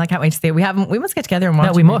 actually. Yeah. Well, I can't wait to see it. We must get together and watch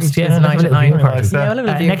it. No, we must. Yeah,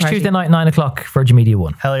 next Tuesday night, 9:00, Virgin Media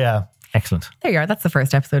One. Hell yeah. Excellent. There you are. That's the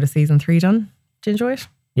first episode of season 3 done. Did you enjoy it?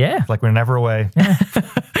 Yeah. It's like we're never away.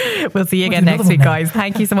 We'll see you again next week, guys.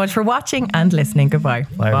 Thank you so much for watching and listening. Goodbye.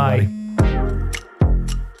 Bye, everybody.